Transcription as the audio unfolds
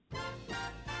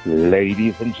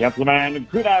Ladies and gentlemen,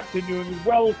 good afternoon.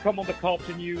 Welcome on the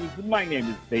Culture News. My name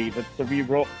is David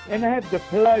Cerebro, and I have the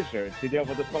pleasure today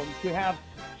over the phone to have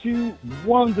two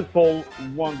wonderful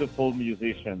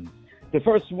musicians. The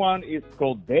first one is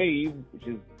called Dave, which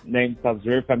is name sounds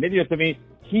very familiar to me.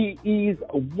 He is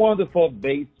a wonderful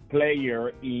bass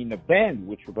player in a band,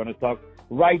 which we're going to talk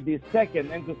right this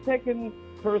second. And the second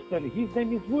person, his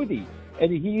name is Woody,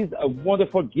 and he's a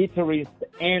wonderful guitarist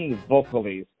and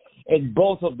vocalist. And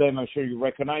both of them, I'm sure you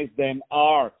recognize them,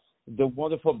 are the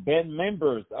wonderful band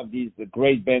members of this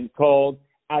great band called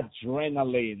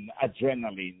Adrenalin.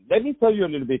 Let me tell you a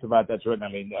little bit about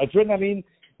Adrenalin,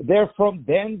 they're from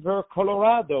Denver,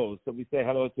 Colorado. So we say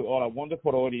hello to all our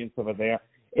wonderful audience over there.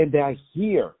 And they are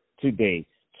here today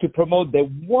to promote the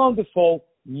wonderful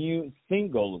new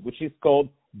single, which is called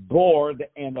Bored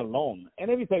and Alone. And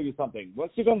let me tell you something.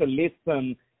 Once you're going to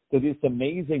listen to this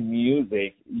amazing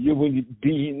music, you will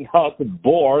be not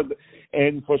bored,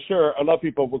 and for sure a lot of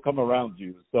people will come around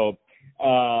you. So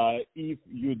if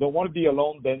you don't want to be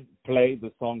alone, then play the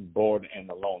song Bored and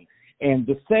Alone. And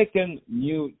the second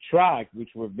new track,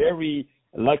 which we're very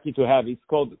lucky to have, is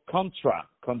called Contra.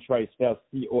 Contra is spelled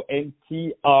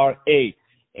C-O-N-T-R-A.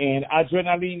 And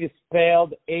Adrenalin is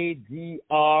spelled A-D-R-E-N-A-L-I-N.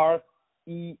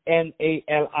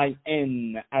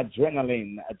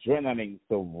 Adrenalin.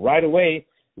 So right away,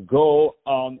 go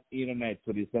on internet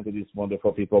to listen to these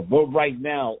wonderful people. But right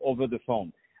now, over the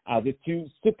phone, are the two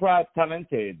super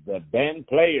talented band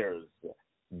players,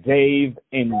 Dave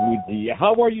and Woody.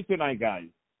 How are you tonight, guys?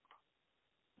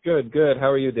 Good. How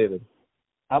are you, David?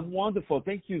 I'm wonderful.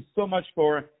 Thank you so much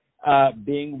for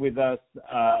being with us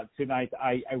tonight.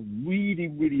 I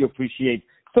really appreciate.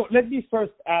 So let me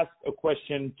first ask a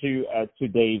question to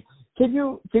Dave. Can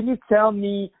you tell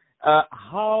me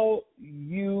how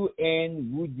you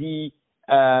and Woody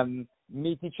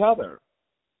meet each other?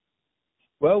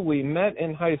 Well, we met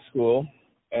in high school,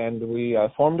 and we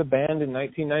formed a band in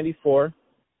 1994,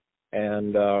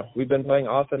 and we've been playing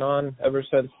off and on ever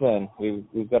since then.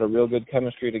 We've got a real good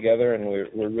chemistry together, and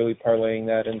we're really parlaying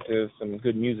that into some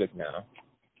good music now.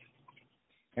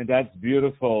 And that's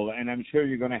beautiful, and I'm sure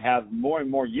you're going to have more and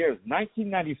more years.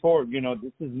 1994,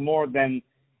 this is more than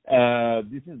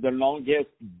this is the longest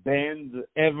band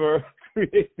ever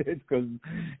created because,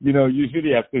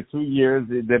 usually after 2 years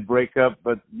they break up,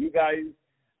 but you guys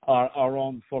are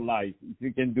on for life. If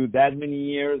you can do that many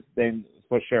years, then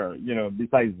for sure,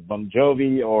 besides Bon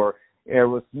Jovi or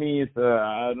Aerosmith,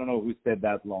 I don't know who said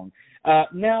that long.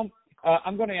 Now,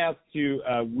 I'm going to ask you,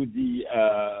 Woody,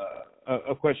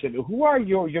 a question. Who are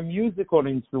your musical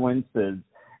influences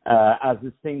as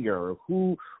a singer?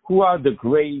 Who are the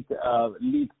great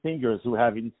lead singers who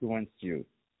have influenced you?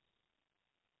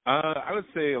 I would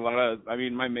say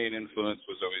my main influence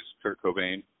was always Kurt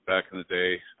Cobain back in the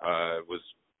day. Was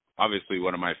obviously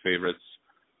one of my favorites.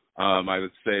 I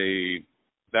would say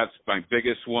that's my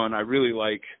biggest one. I really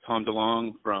like Tom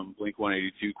DeLonge from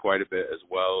Blink-182 quite a bit as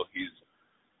well.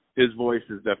 His voice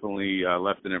has definitely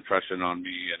left an impression on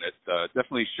me, and it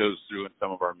definitely shows through in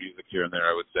some of our music here and there,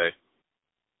 I would say.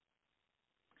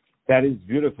 That is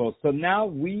beautiful. So now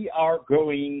we are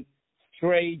going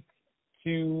straight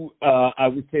to, I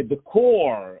would say, the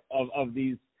core of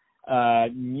these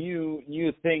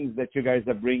new things that you guys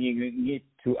are bringing it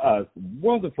to us.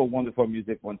 Wonderful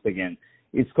music once again.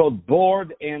 It's called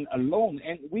Bored and Alone,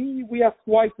 and we are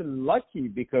quite lucky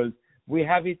because we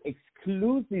have it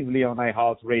exclusively on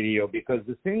iHeartRadio because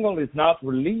the single is not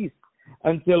released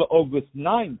until August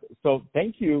 9th. So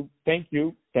thank you. And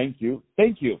can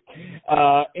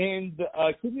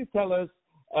you tell us,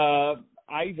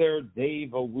 either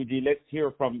Dave or Woody, let's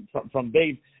hear from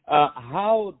Dave,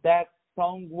 how that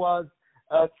song was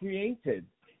created?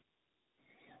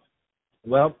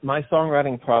 Well, my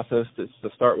songwriting process is to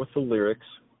start with the lyrics.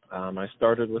 I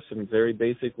started with some very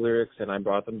basic lyrics, and I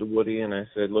brought them to Woody, and I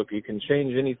said, look, you can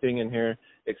change anything in here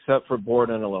except for Bored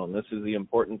and Alone. This is the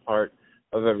important part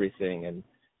of everything, and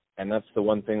that's the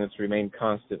one thing that's remained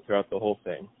constant throughout the whole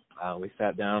thing. We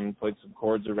sat down and played some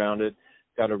chords around it,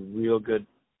 got a real good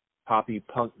poppy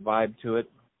punk vibe to it,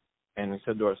 and we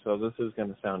said to ourselves, this is going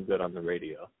to sound good on the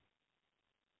radio.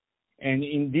 And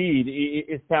indeed,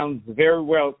 it sounds very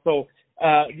well. So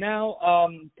now,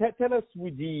 tell us,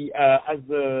 Woody, as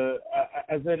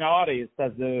an artist,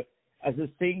 as a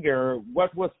singer,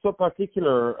 what was so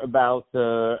particular about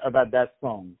that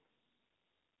song?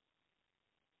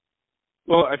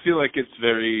 Well, I feel like it's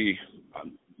very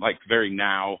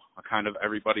now, kind of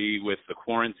everybody with the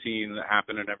quarantine that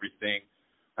happened and everything.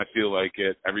 I feel like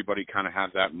everybody kind of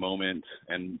has that moment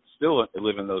and still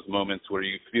live in those moments where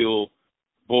you feel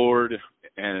bored,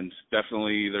 and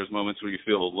definitely there's moments where you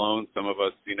feel alone. Some of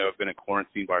us, have been in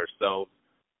quarantine by ourselves,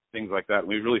 things like that. And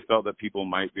we really felt that people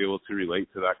might be able to relate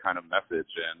to that kind of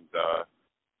message, and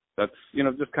that's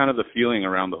just kind of the feeling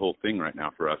around the whole thing right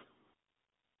now for us.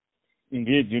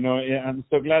 Indeed, I'm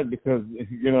so glad because,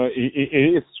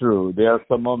 it is true. There are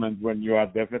some moments when you are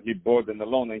definitely bored and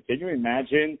alone. And can you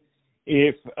imagine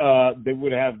if there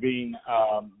would have been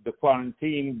the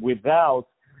quarantine without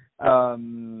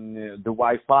the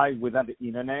Wi-Fi, without the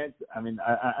internet? I mean,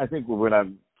 I think we would have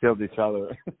killed each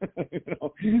other.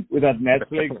 Without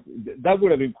Netflix, that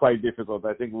would have been quite difficult.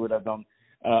 I think we would have done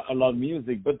a lot of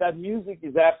music. But that music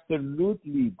is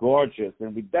absolutely gorgeous,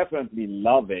 and we definitely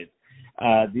love it.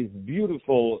 This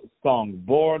beautiful song,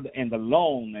 Bored and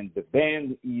Alone, and the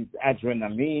band is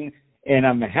Adrenalin. And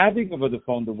I'm having over the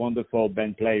phone the wonderful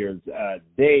band players,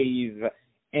 Dave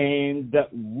and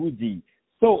Woody.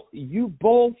 So you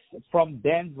both from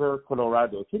Denver,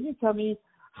 Colorado. Can you tell me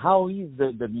how is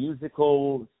the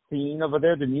musical scene over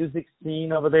there, the music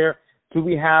scene over there? Do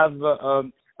we have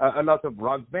a lot of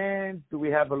rock bands? Do we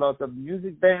have a lot of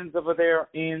music bands over there?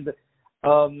 And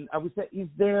I would say, is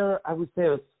there,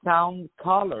 a sound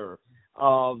color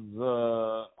of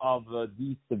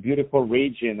this beautiful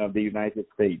region of the United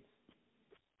States?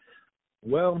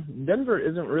 Well, Denver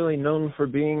isn't really known for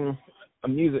being a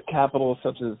music capital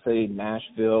such as, say,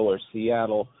 Nashville or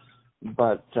Seattle,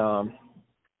 but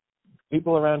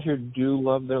people around here do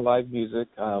love their live music.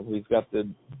 We've got the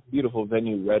beautiful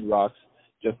venue Red Rocks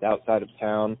just outside of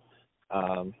town.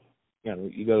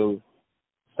 You go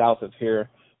south of here,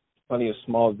 plenty of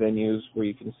small venues where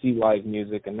you can see live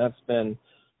music, and that's been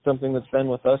something that's been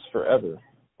with us forever.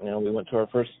 We went to our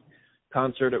first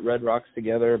concert at Red Rocks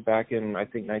together back in, I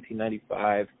think,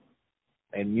 1995,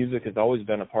 and music has always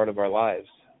been a part of our lives.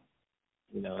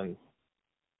 And a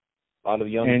lot of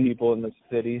young people in the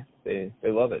city, they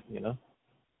love it,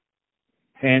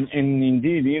 And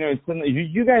indeed,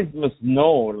 you guys must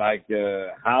know like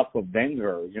half of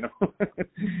Denver,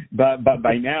 but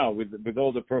by now with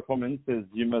all the performances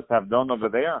you must have done over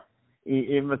there,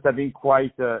 it must have been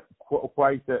quite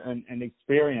an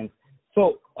experience.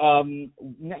 So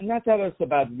now tell us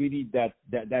about really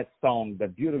that song,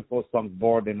 that beautiful song,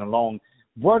 Bored and Alone.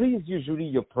 What is usually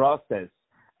your process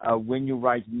when you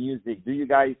write music? Do you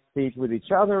guys sit with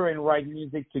each other and write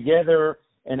music together?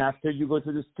 And after you go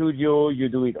to the studio, you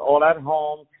do it all at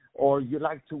home, or you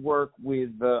like to work with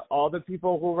other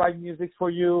people who write music for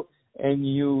you and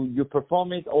you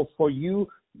perform it, or for you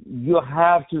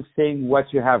have to sing what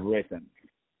you have written?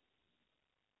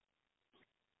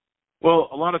 Well,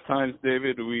 a lot of times,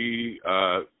 David, we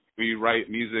write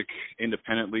music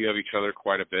independently of each other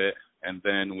quite a bit, and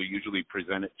then we usually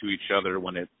present it to each other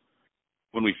when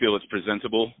we feel it's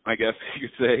presentable, I guess you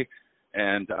could say.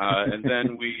 And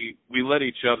then we let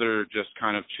each other just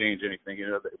kind of change anything.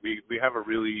 We have a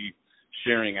really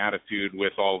sharing attitude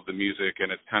with all of the music,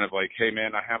 and it's kind of like, hey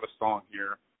man, I have a song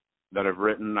here that I've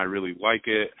written. I really like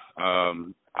it.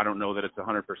 I don't know that it's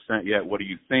 100% yet. What do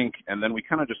you think? And then we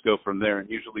kind of just go from there. And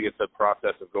usually it's a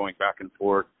process of going back and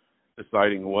forth,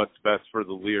 deciding what's best for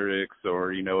the lyrics,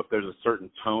 or if there's a certain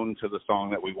tone to the song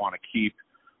that we want to keep.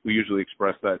 We usually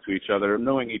express that to each other.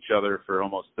 Knowing each other for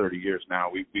almost 30 years now,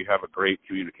 we have a great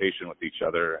communication with each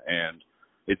other, and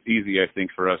it's easy, I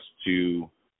think, for us to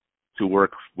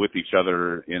work with each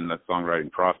other in the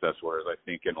songwriting process, whereas I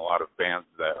think in a lot of bands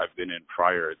that I've been in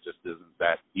prior, it just isn't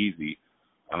that easy.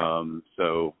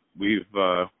 So we've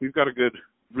got a good,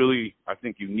 really, I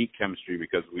think, unique chemistry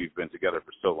because we've been together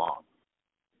for so long.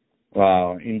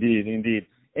 Wow, indeed.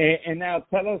 And now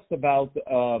tell us about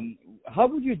how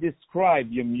would you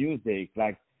describe your music?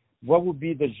 Like, what would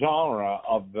be the genre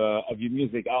of your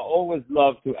music? I always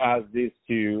love to ask this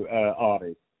to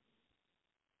artists.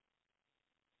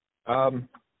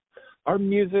 Our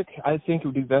music, I think,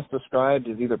 would be best described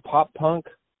as either pop punk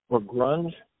or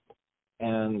grunge,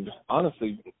 and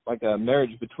honestly, like a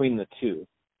marriage between the two.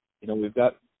 We've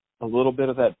got a little bit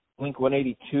of that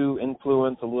Blink-182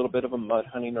 influence, a little bit of a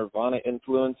Mudhoney Nirvana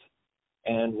influence,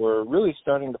 and we're really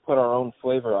starting to put our own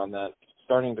flavor on that,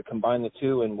 starting to combine the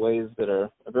two in ways that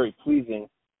are very pleasing,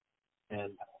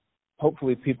 and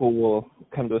hopefully people will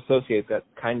come to associate that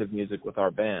kind of music with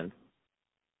our band.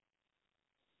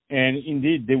 And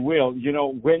indeed, they will.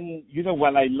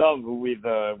 What I love with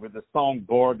the song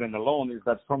 "Bored and Alone" is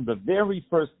that from the very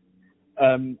first,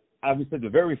 I would say the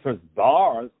very first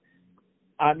bars,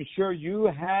 I'm sure you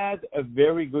had a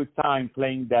very good time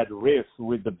playing that riff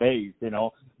with the bass,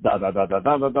 da da da da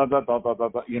da da da da da da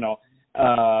da,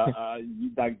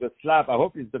 like the slap. I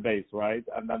hope it's the bass, right?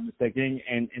 I'm not mistaken.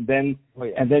 And then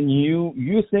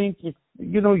you think it's,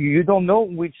 you don't know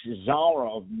which genre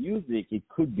of music it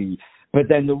could be, but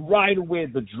then right away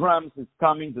the drums is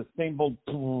coming, the cymbal,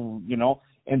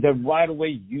 and then right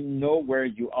away where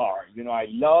you are. I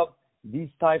love these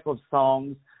type of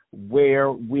songs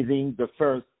where within the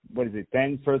first,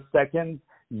 10 seconds,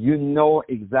 you know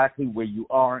exactly where you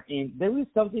are. And there is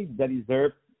something that is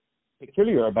very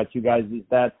peculiar about you guys, is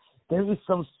that there is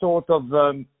some sort of,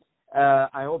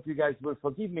 I hope you guys will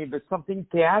forgive me, but something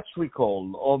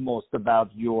theatrical almost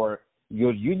about your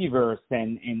universe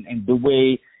and the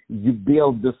way you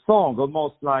build the song,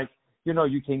 almost like,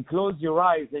 you can close your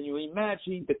eyes and you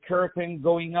imagine the curtain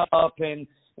going up and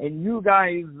you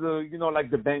guys, like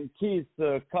the band Kiss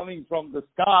coming from the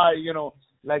sky,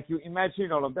 like you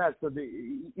imagine all of that. So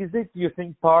is it, you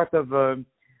think, part of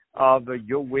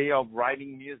your way of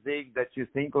writing music that you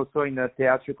think also in a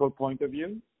theatrical point of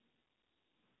view?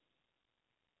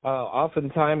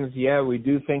 Oftentimes, yeah, we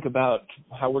do think about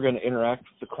how we're going to interact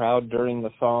with the crowd during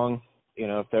the song.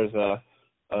 If there's a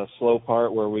slow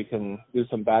part where we can do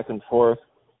some back and forth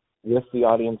with the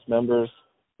audience members,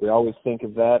 we always think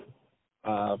of that.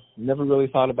 Never really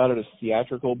thought about it as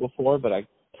theatrical before, but I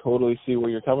totally see where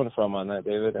you're coming from on that,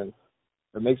 David, and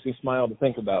it makes me smile to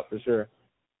think about, for sure.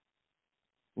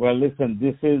 Well, listen,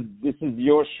 this is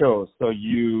your show, so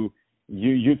you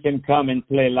can come and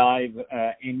play live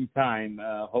anytime,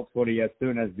 hopefully as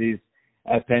soon as this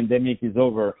pandemic is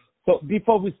over. So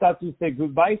before we start to say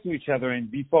goodbye to each other and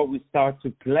before we start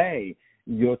to play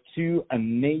your two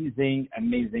amazing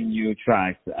new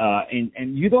tracks,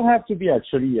 and you don't have to be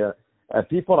actually,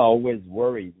 people are always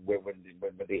worried when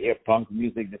they hear punk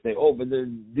music. They say, oh, but do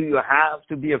you have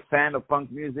to be a fan of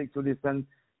punk music to listen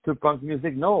to punk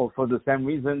music? No, for the same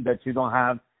reason that you don't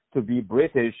have to be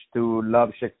British to love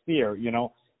Shakespeare,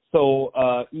 So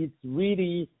it's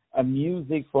really a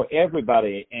music for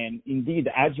everybody. And indeed,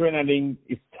 Adrenalin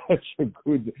is such a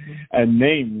good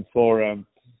name for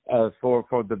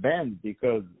the band,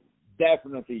 because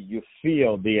definitely you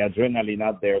feel the adrenaline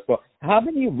out there. So how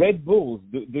many Red Bulls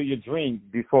do you drink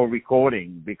before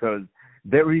recording? Because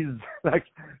there is like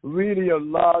really a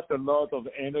lot of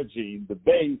energy in the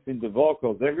bass, in the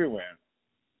vocals, everywhere.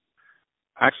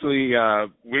 Actually,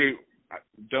 we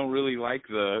don't really like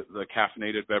the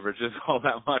caffeinated beverages all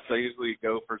that much. I usually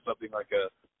go for something like a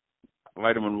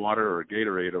vitamin water or a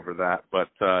Gatorade over that, but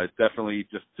definitely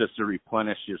just to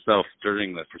replenish yourself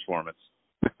during the performance.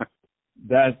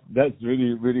 That's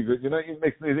really, really good. It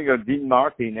makes me think of Dean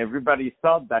Martin. Everybody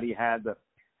thought that he had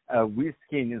a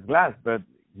whiskey in his glass, but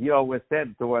he always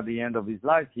said toward the end of his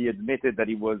life, he admitted that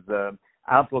he was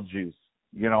apple juice.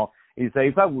 He said,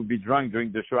 if I would be drunk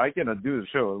during the show, I cannot do the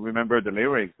show. Remember the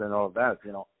lyrics and all of that,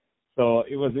 So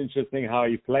it was interesting how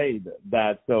he played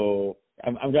that. So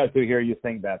I'm glad to hear you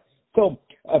saying that. So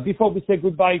before we say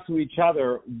goodbye to each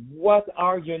other, what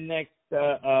are your next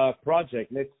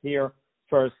project? Let's hear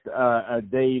first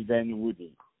Dave and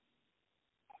Woody.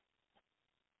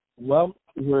 Well,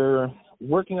 we're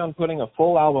working on putting a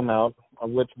full album out, of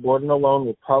which Born Alone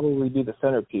will probably be the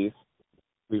centerpiece.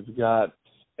 We've got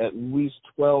at least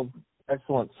 12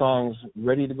 excellent songs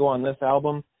ready to go on this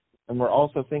album, and we're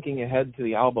also thinking ahead to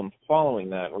the album following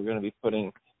that. We're going to be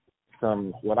putting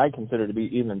some, what I consider to be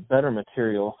even better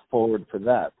material forward for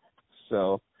that.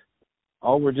 So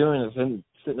all we're doing is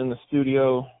sitting in the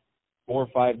studio 4 or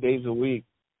 5 days a week,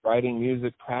 writing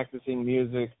music, practicing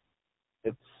music.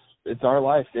 It's our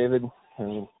life, David,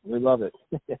 and we love it.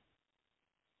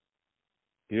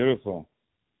 Beautiful.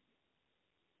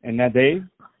 And now Dave?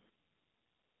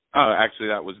 Oh, actually,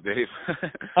 that was Dave.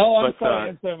 I'm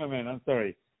sorry, my man. I'm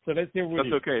sorry. So let's hear Woody.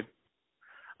 That's okay.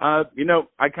 I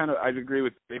agree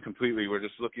with Dave completely. We're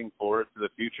just looking forward to the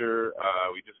future.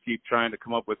 We just keep trying to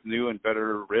come up with new and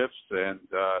better riffs, and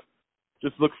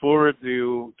just look forward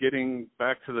to getting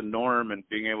back to the norm and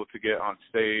being able to get on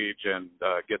stage and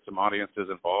get some audiences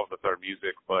involved with our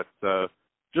music. But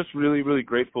just really, really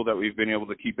grateful that we've been able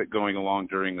to keep it going along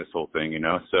during this whole thing,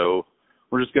 So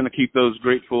we're just going to keep those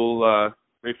grateful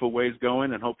ways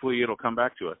going, and hopefully it'll come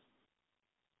back to us.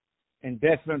 And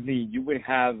definitely you will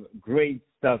have great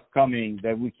stuff coming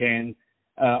that we can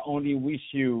only wish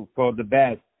you for the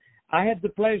best. I had the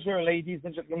pleasure, ladies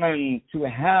and gentlemen, to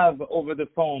have over the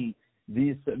phone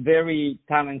these very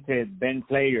talented band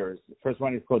players. First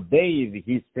one is called Dave.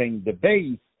 He's playing the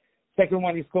bass. Second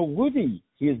one is called Woody.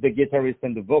 He is the guitarist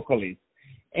and the vocalist.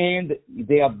 And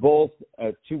they are both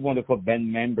two wonderful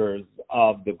band members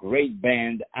of the great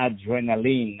band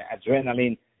Adrenalin.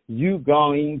 Adrenalin, you're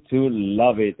going to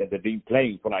love it. And they've been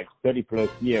playing for like 30 plus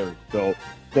years. So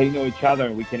they know each other,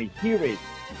 and we can hear it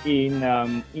in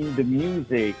the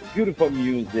music, beautiful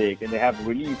music. And they have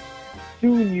released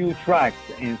two new tracks.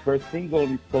 And first single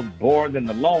is called Bored and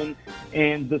Alone.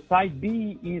 And the side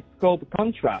B is called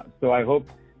Contrast. So I hope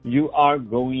you are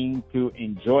going to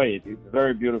enjoy it. It's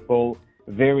very beautiful,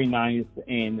 very nice,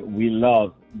 and we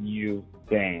love new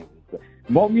bands.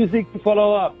 More music to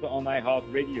follow up on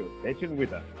iHeartRadio. Stay tuned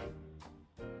with us.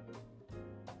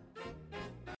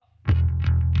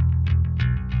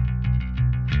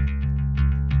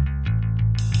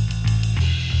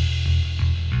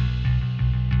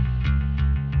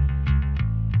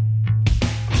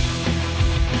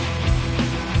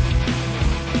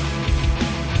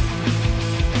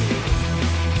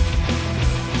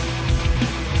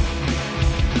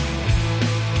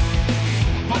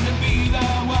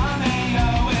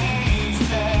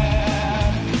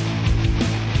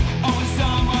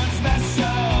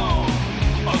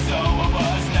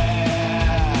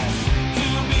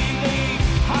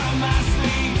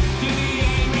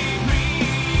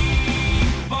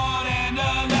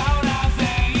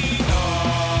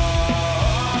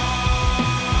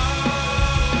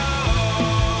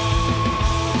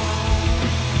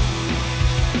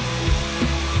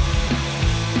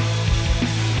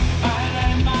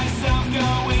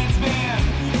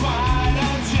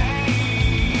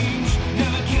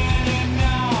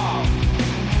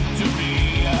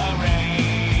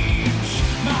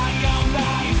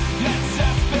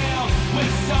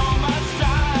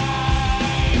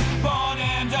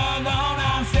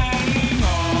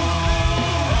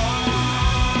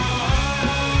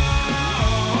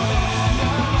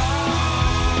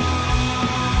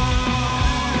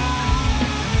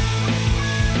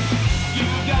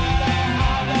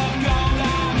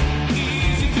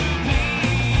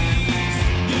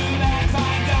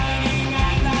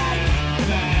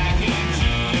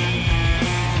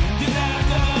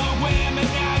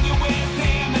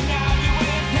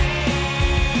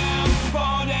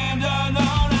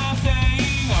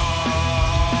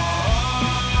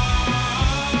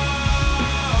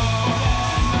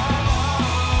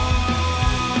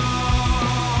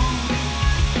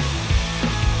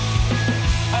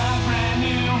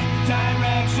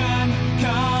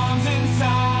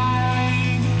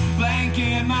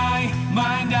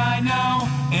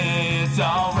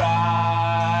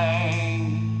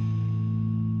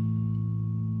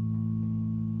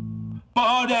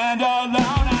 Bored and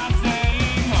alone.